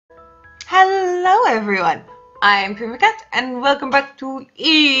Hello everyone, I'm Primakat and welcome back to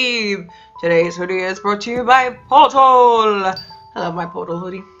Eve. Today's hoodie is brought to you by Portal. I love my Portal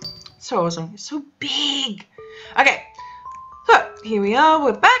hoodie. So awesome, it's so big. Okay, so here we are,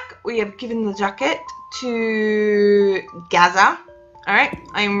 we're back. We have given the jacket to Gaza. Alright,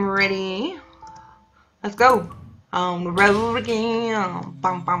 I'm ready. Let's go. On the road again.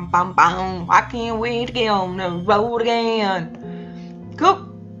 Bum bum bum bum. I can't wait to get on the road again. Cool.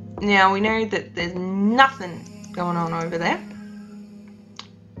 Now we know that there's nothing going on over there.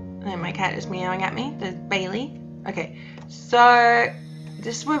 And my cat is meowing at me. There's Bailey. Okay, so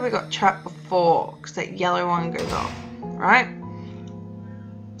this is where we got trapped before, because that yellow one goes off, right?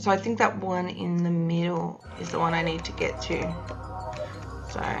 So I think that one in the middle is the one I need to get to.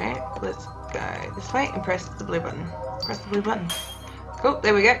 So let's go this way and press the blue button. Press the blue button. Cool,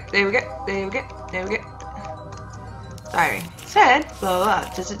 there we go, there we go, there we go, there we go. Sorry. Said, blah, blah,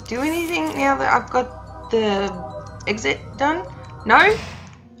 blah. Does it do anything now that I've got the exit done? No?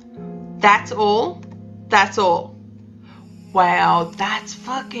 That's all? That's all. Wow, that's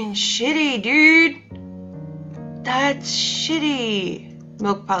fucking shitty, dude. That's shitty.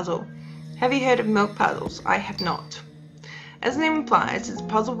 Milk puzzle. Have you heard of milk puzzles? I have not. As the name implies, it's a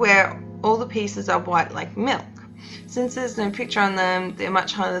puzzle where all the pieces are white like milk. Since there's no picture on them, they're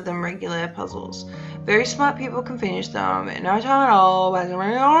much harder than regular puzzles. Very smart people can finish them in no time at all, but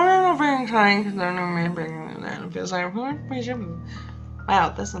wow,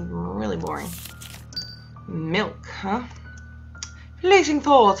 that's really boring. Milk, huh? Fleeting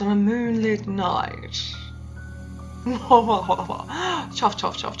thoughts on a moonlit night. Chuff,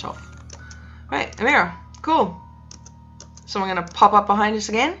 chuff, chuff, chuff. Right, a mirror. Cool. Someone gonna pop up behind us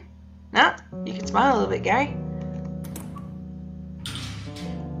again? Nah, you can smile a little bit, Gary.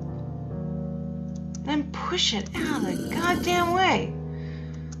 Then push it out of the goddamn way.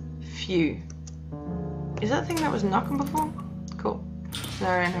 Phew. Is that the thing that was knocking before? Cool. So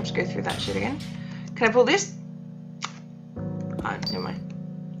I don't have to go through that shit again. Can I pull this? Oh, never mind.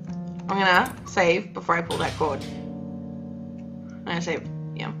 I'm gonna save before I pull that cord. I'm gonna save.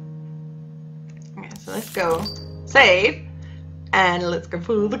 Yeah. Okay, so let's go. Save. And let's go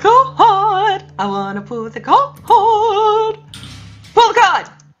pull the cord. I wanna pull the cord. Pull the cord!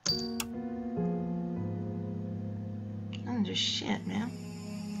 Just shit, man.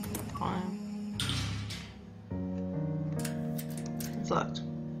 Fine. It's locked.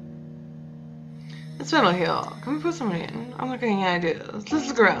 It's metal here. Can we put somebody in? I'm looking at ideas. Let's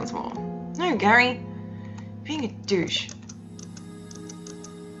look around some more. No, Gary. Being a douche.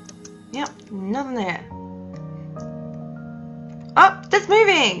 Yep, nothing there. Oh, that's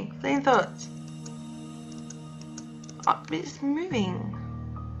moving! Same thoughts. Oh, it's moving.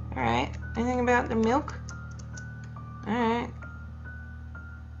 Alright. Anything about the milk? Alright.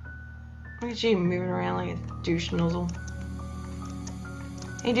 Look at you moving around like a douche nozzle.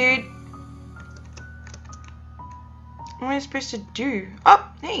 Hey dude. What am I supposed to do? Oh,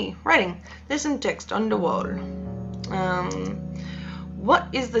 hey, writing. There's some text on the wall. What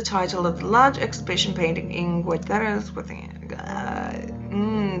is the title of the large exhibition painting in Guadalajara with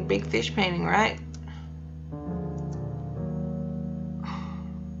it? Big fish painting, right?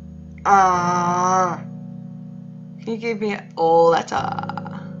 Can you give me a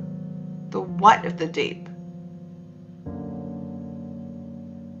letter? The what of the deep?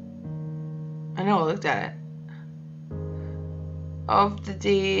 I know I looked at it. Of the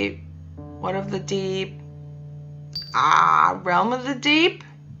deep. What of the deep? Realm of the deep?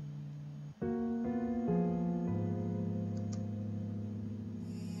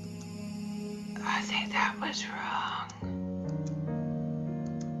 I think that was wrong.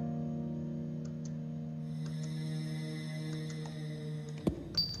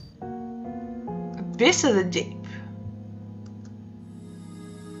 Abyss of the deep.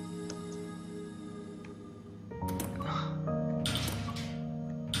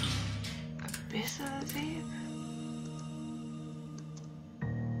 Abyss of the deep.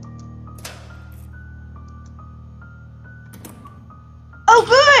 Oh,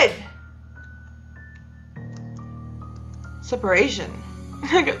 good! Separation.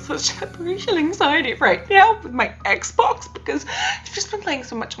 I got such separation anxiety right now with my Xbox because I've just been playing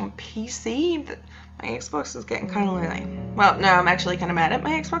so much on PC that my Xbox is getting kind of lonely. Well, no, I'm actually kind of mad at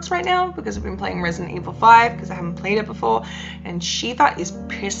my Xbox right now because I've been playing Resident Evil 5 because I haven't played it before, and Shiva is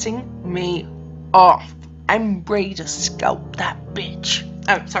pissing me off. I'm ready to scalp that bitch.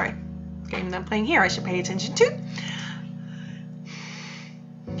 Oh, sorry. Game that I'm playing here I should pay attention to.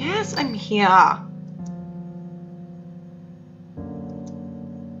 Yes, I'm here.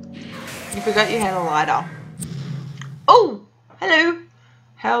 You forgot you had a lighter. Oh, hello.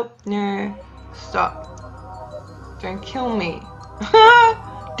 Help, no, stop. Don't kill me.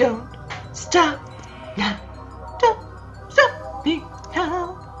 Don't stop now. Don't stop me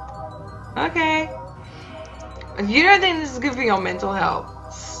now. Okay. You don't think this is good for your mental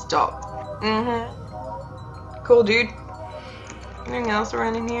health? Stop. Cool, dude. Anything else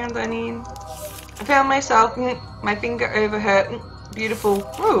around in here that I need? I found myself, my finger over her, beautiful,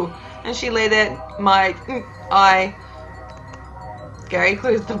 ooh, and she lay there, my eye. Gary,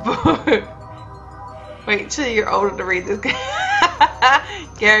 close the book. Wait till you're older to read this.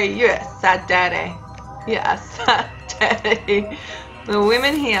 Gary, you're a sad daddy. You're a sad daddy. The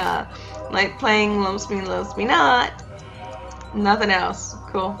women here like playing loves me not. Nothing else.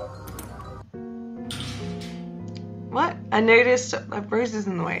 Cool. What? I noticed roses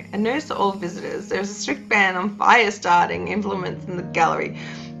in the way. I noticed to all visitors there's a strict ban on fire starting implements in the gallery.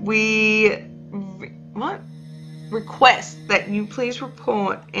 We request that you please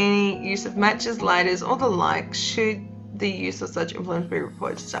report any use of matches, lighters, or the like should the use of such implements be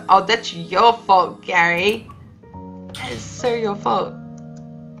reported. So, oh, that's your fault, Gary. That is so your fault.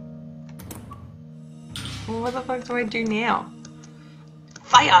 Well, what the fuck do I do now?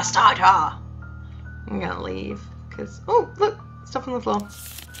 Fire starter! I'm gonna leave. Because, oh, look, stuff on the floor.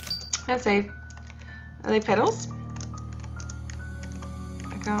 That's safe. Are they petals?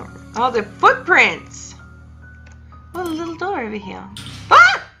 I can't. Oh, they're footprints! Oh, a little door over here.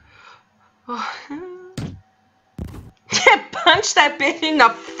 Ah! Oh. Punch that bitch in the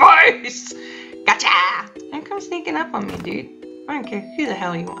face! Gotcha! Don't come sneaking up on me, dude. I don't care who the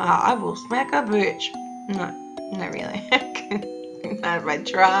hell you are. I will smack a bitch. No, not really. Not if I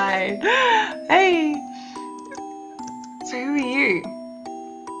try. Hey! So who are you?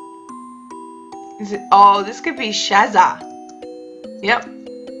 Is it? Oh, this could be Shazza. Yep.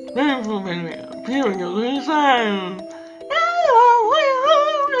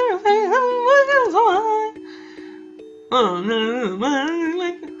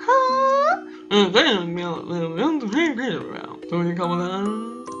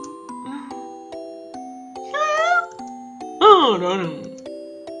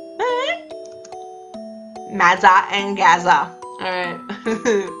 Mazza and Gaza. Alright.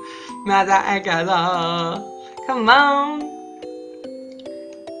 Mazza and Gaza. Come on.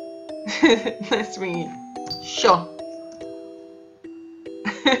 Nice to meet you. Sure.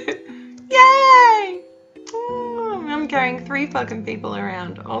 Yay! I'm carrying 3 fucking people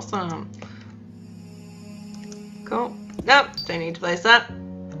around. Awesome. Cool. Nope, don't need to place that.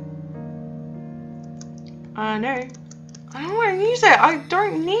 No. I don't want to use it. I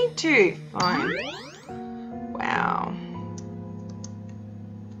don't need to. Fine. Wow.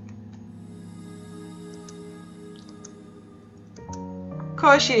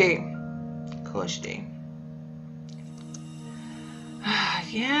 Course you do. Course you do.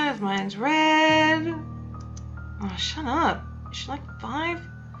 Yeah, mine's red. Oh, shut up. Is she like 5?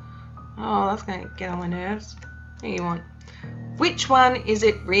 Oh, that's gonna get on my nerves. What do you want? Which one is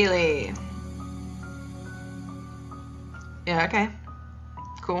it really? Yeah, okay.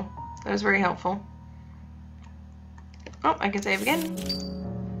 Cool. That was very helpful. Oh, I can save again.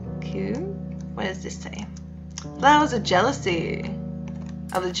 Cool. What does this say? Flowers of jealousy.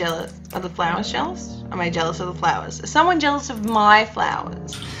 Are the flowers jealous? Am I jealous of the flowers? Is someone jealous of my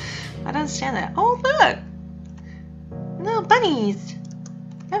flowers? I don't understand that. Oh, look! Little bunnies.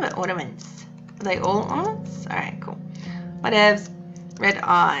 What about ornaments? Are they all ornaments? Alright, cool. Whatevs. Red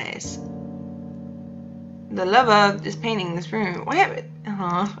eyes. The lover is painting this room. What?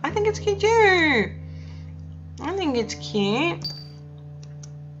 Oh, I think it's cute too. I think it's cute.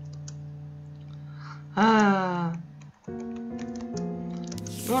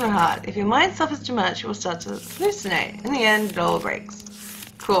 Not hard. If your mind suffers too much, you will start to hallucinate. In the end, it all breaks.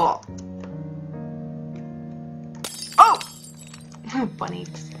 Cool. Oh! Bunny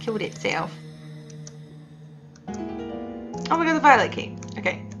just killed itself. Oh, we got the violet key.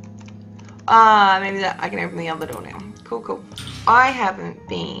 Okay. Maybe that I can open the other door now. Cool, cool. I haven't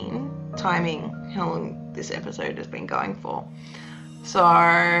been timing how long this episode has been going for. So,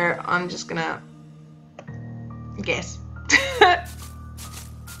 I'm just gonna guess.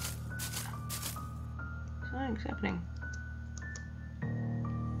 What's happening?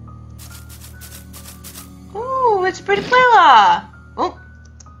 Oh, it's a pretty flower! Oh!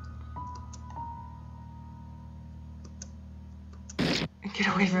 Get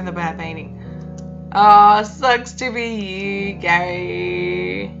away from the bad painting. Oh, sucks to be you,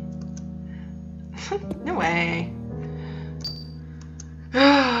 Gary. No way.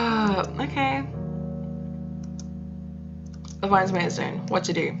 Okay. Divine Maidstone. What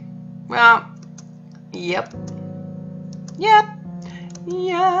to do? Well, yep.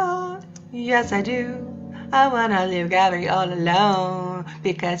 Yeah, yes I do. I wanna leave Gary all alone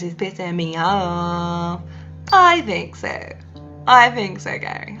because he's pissing me off. I think so. I think so,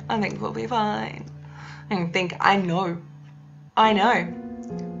 Gary. I think we'll be fine. I know. I know.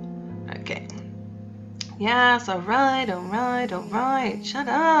 Okay. Yes, alright, alright, alright. Shut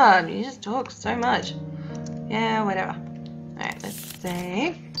up. You just talk so much. Yeah, whatever. Alright, let's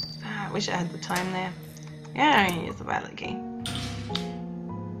save. I wish I had the time there. Yeah, I'm gonna use the violet key.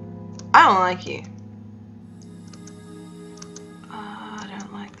 I don't like you. Oh, I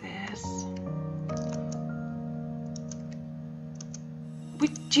don't like this.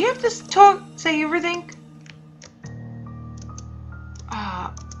 Wait, do you have to say everything?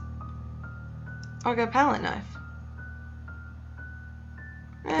 Ah. I'll go palette knife.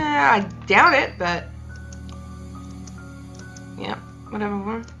 I doubt it, but yeah,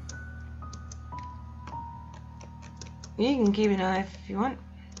 whatever. You can keep a knife if you want.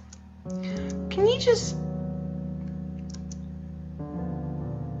 Can you just...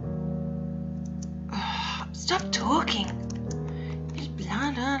 Oh, stop talking. Just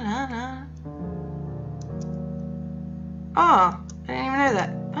blah blah blah blah. Oh, I didn't even know that.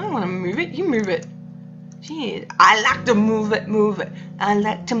 I don't want to move it. You move it. Jeez, I like to move it, move it. I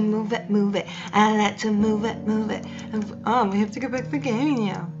like to move it, move it. I like to move it, move it. Oh, we have to go back to the game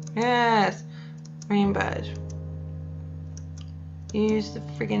now. Yes. Green badge. Use the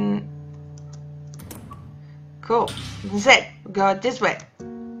friggin'... Cool. Zed, go this way.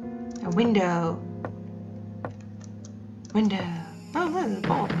 A window. Window. Oh, look, there's a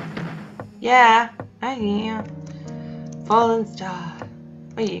ball. Yeah. I am. Fallen star.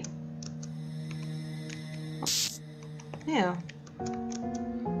 Where are you? Ew.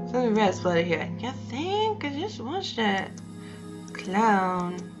 Something red splattered here. You think? I just watched it.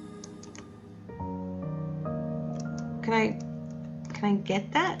 Clown. Can I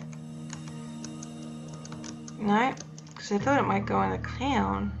get that? No? Because I thought it might go in a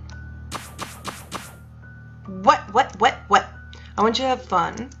clown. What? I want you to have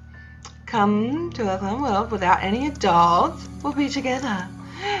fun. Come to a fun world without any adults. We'll be together.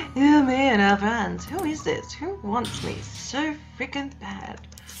 You, me, and our friends. Who is this? Who wants me so freaking bad?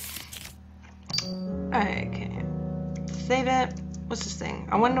 Okay. Save it. What's this thing?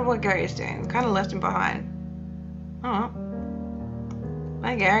 I wonder what Gary's doing. Kind of left him behind. Oh.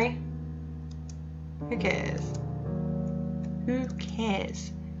 Bye, Gary. Who cares? Who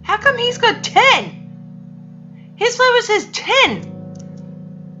cares? How come he's got 10? His flavor says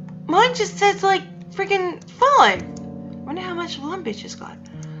 10. Mine just says like freaking 5. Wonder how much one bitch has got.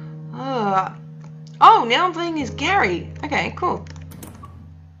 Oh, now I'm playing as Gary. Okay, cool.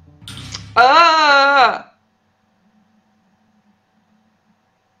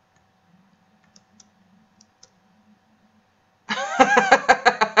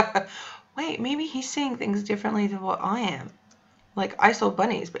 Wait, maybe he's seeing things differently than what I am. Like, I saw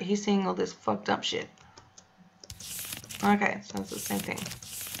bunnies, but he's seeing all this fucked up shit. Okay, so it's the same thing.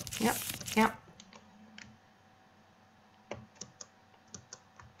 Yep.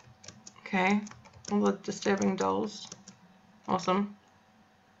 Okay, all the disturbing dolls. Awesome.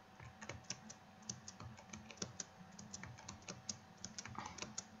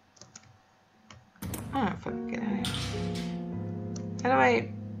 Oh, fucking get out of here. How do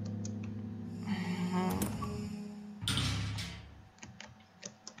I...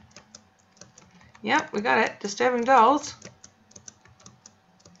 Yep, we got it. Disturbing dolls.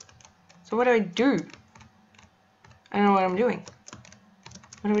 So what do I do? I don't know what I'm doing.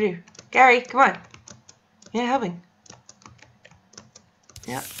 What do we do? Gary, come on. Yeah, helping.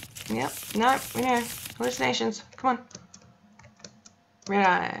 Yep. No, we know. Hallucinations. Come on. Red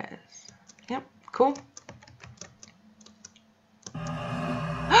eyes. Yep, cool.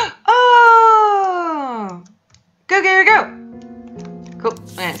 Oh! Go, Gary, go! Cool.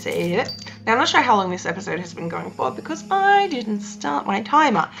 I'm gonna save it. Now, I'm not sure how long this episode has been going for because I didn't start my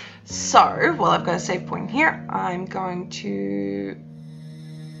timer. So, while I've got a save point here, I'm going to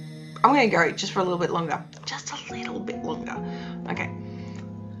go just for a little bit longer. Just a little bit longer. Okay.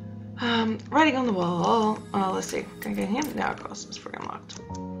 Writing on the wall. Oh, let's see. Can I get him? No, of course, it's freaking locked.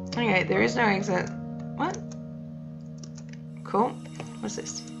 Okay, there is no exit. What? Cool. What's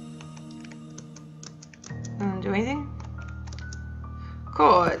this? Doesn't do anything?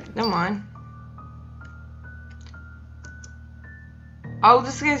 Cool, never mind. Oh,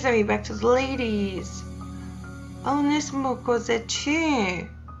 this is going to send me back to the ladies. Oh, and this book was there too.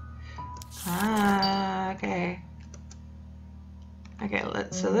 Ah, okay. Okay,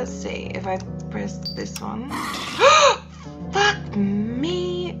 let's see. If I press this one. Fuck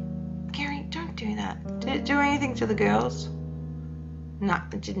me! Gary, don't do that. Did it do anything to the girls? No,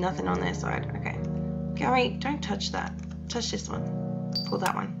 it did nothing on their side. Okay. Gary, don't touch that. Touch this one. Pull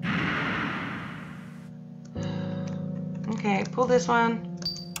that one. Okay, pull this one.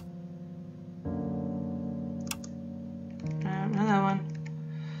 Another one.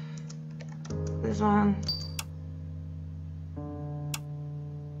 This one.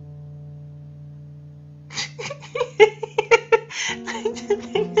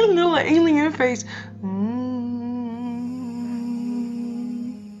 A little alien face.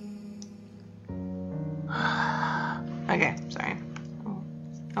 Okay, sorry.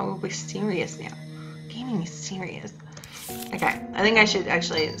 I will be serious now. Gaming is serious. Okay, I think I should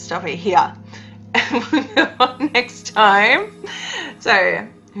actually stop it here. And we'll go on next time. So,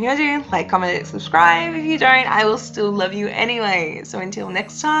 if you do, like, comment, subscribe. If you don't, I will still love you anyway. So until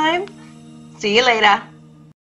next time, see you later.